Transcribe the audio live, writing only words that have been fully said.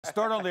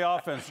start on the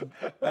offense.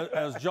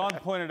 As John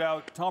pointed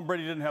out, Tom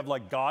Brady didn't have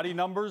like gaudy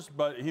numbers,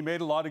 but he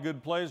made a lot of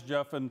good plays,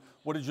 Jeff. And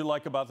what did you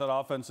like about that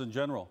offense in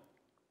general?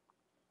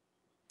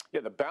 Yeah,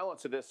 the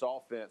balance of this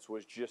offense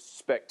was just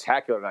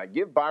spectacular tonight.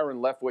 Give Byron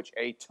Leftwich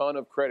a ton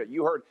of credit.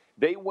 You heard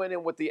they went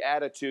in with the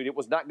attitude. It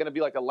was not going to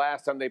be like the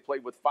last time they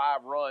played with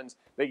 5 runs.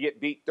 They get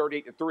beat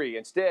 38-3.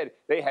 Instead,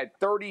 they had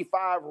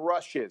 35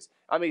 rushes.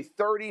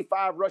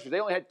 35 rushes.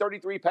 They only had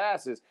 33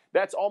 passes.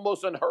 That's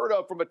almost unheard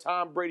of from a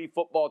Tom Brady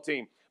football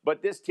team.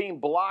 But this team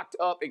blocked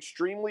up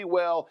extremely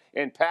well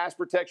in pass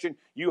protection.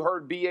 You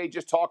heard B.A.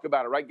 just talk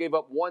about it, right? Gave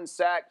up 1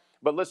 sack.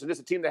 But listen, this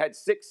is a team that had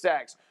 6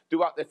 sacks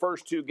throughout the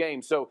first 2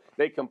 games. So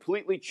they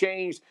completely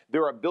changed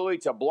their ability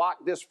to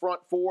block this front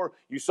 4.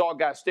 You saw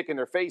guys sticking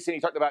their face in. He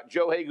talked about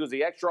Joe Hague, who's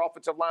the extra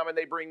offensive lineman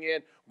they bring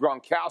in,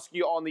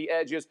 Gronkowski on the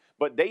edges.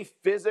 But they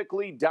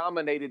physically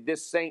dominated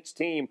this Saints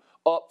team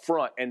up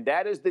front. And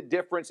that is the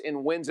difference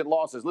in wins and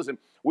losses. Listen,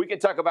 we can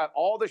talk about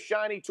all the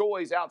shiny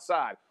toys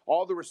outside,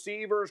 all the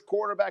receivers,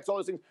 quarterbacks, all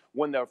those things.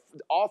 When the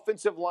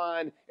offensive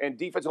line and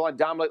defensive line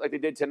dominate like they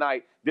did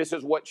tonight, this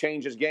is what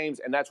changes games,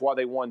 and that's why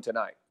they won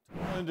tonight.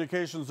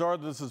 Indications are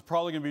this is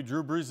probably going to be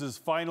Drew Brees'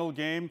 final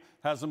game.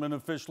 Hasn't been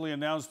officially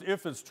announced.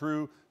 If it's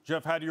true,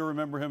 Jeff, how do you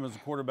remember him as a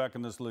quarterback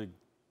in this league?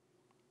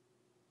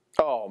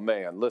 Oh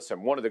man,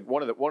 listen, one of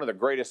the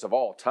greatest of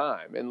all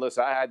time. And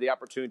listen, I had the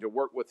opportunity to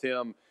work with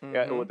him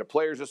with the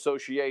Players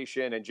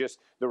Association, and just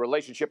the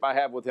relationship I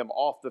have with him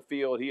off the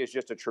field. He is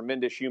just a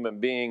tremendous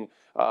human being.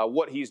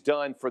 What he's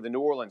done for the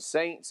New Orleans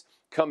Saints,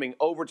 coming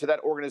over to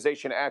that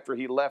organization after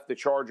he left the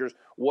Chargers,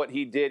 what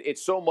he did,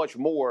 it's so much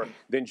more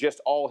than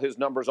just all his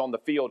numbers on the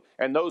field,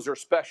 and those are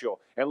special.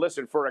 And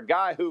listen, for a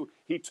guy who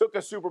he took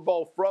a Super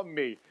Bowl from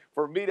me,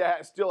 for me to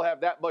still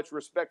have that much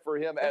respect for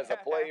him as a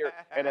player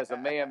and as a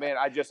man,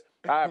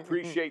 I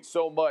appreciate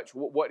so much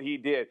what he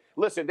did.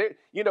 Listen,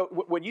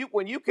 when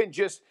you can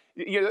just,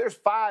 there's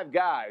 5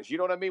 guys, you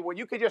know what I mean? When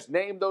you can just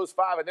name those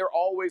 5 and they're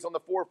always on the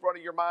forefront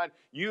of your mind,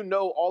 you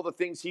know all the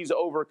things he's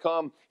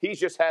overcome. He's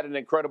just had an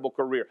incredible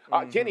career.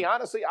 Kenny,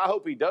 honestly, I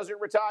hope he doesn't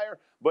retire,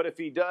 but if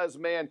he does,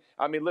 man,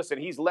 listen,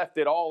 he's left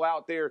it all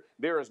out there.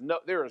 There is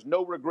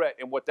no regret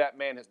in what that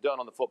man has done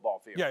on the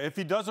football field. Yeah, if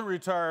he doesn't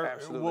retire,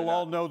 we'll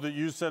all know that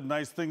you said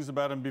nice things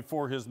about him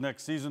before his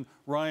next season.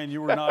 Ryan,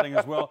 you were nodding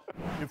as well.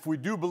 If we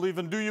do believe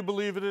do you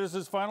believe it is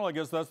his final? I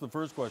guess that's the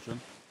first question.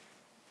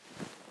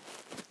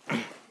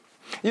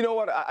 You know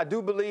what? I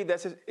do believe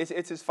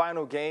it's his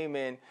final game.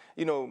 And,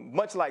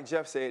 much like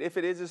Jeff said, if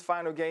it is his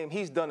final game,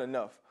 he's done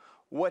enough.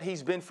 What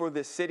he's been for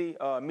this city,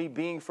 me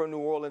being from New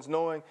Orleans,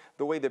 knowing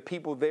the way the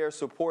people there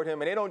support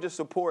him. And they don't just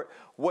support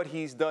what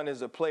he's done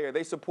as a player.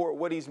 They support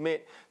what he's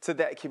meant to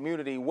that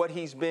community, what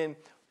he's been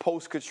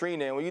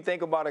post-Katrina. And when you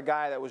think about a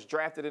guy that was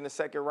drafted in the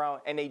 2nd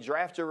round and they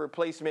draft your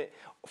replacement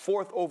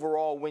 4th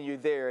overall when you're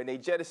there and they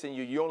jettison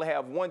you, you only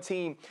have one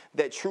team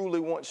that truly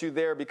wants you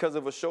there because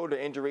of a shoulder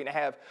injury, and to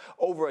have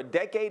over a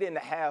decade and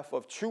a half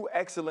of true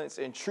excellence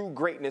and true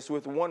greatness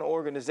with one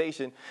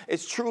organization,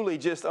 it's truly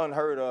just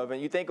unheard of. And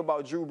you think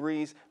about Drew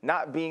Brees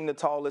not being the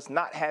tallest,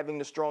 not having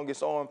the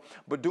strongest arm,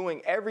 but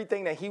doing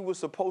everything that he was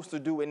supposed to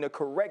do in the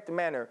correct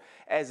manner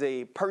as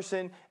a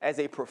person, as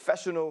a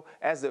professional,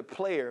 as a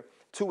player,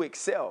 to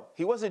excel.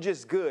 He wasn't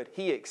just good,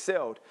 he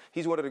excelled.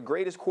 He's one of the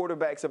greatest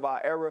quarterbacks of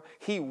our era.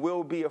 He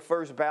will be a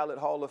first ballot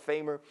Hall of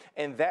Famer,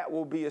 and that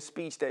will be a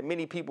speech that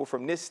many people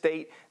from this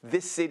state,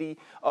 this city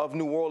of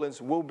New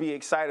Orleans will be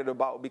excited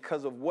about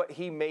because of what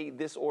he made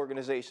this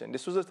organization.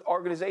 This was an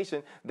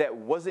organization that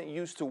wasn't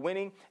used to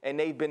winning, and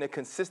they've been a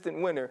consistent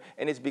winner,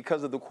 and it's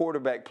because of the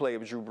quarterback play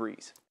of Drew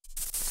Brees.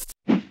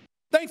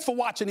 Thanks for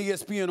watching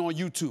ESPN on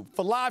YouTube.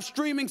 For live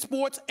streaming,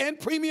 sports, and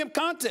premium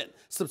content,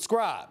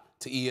 subscribe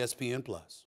to ESPN+.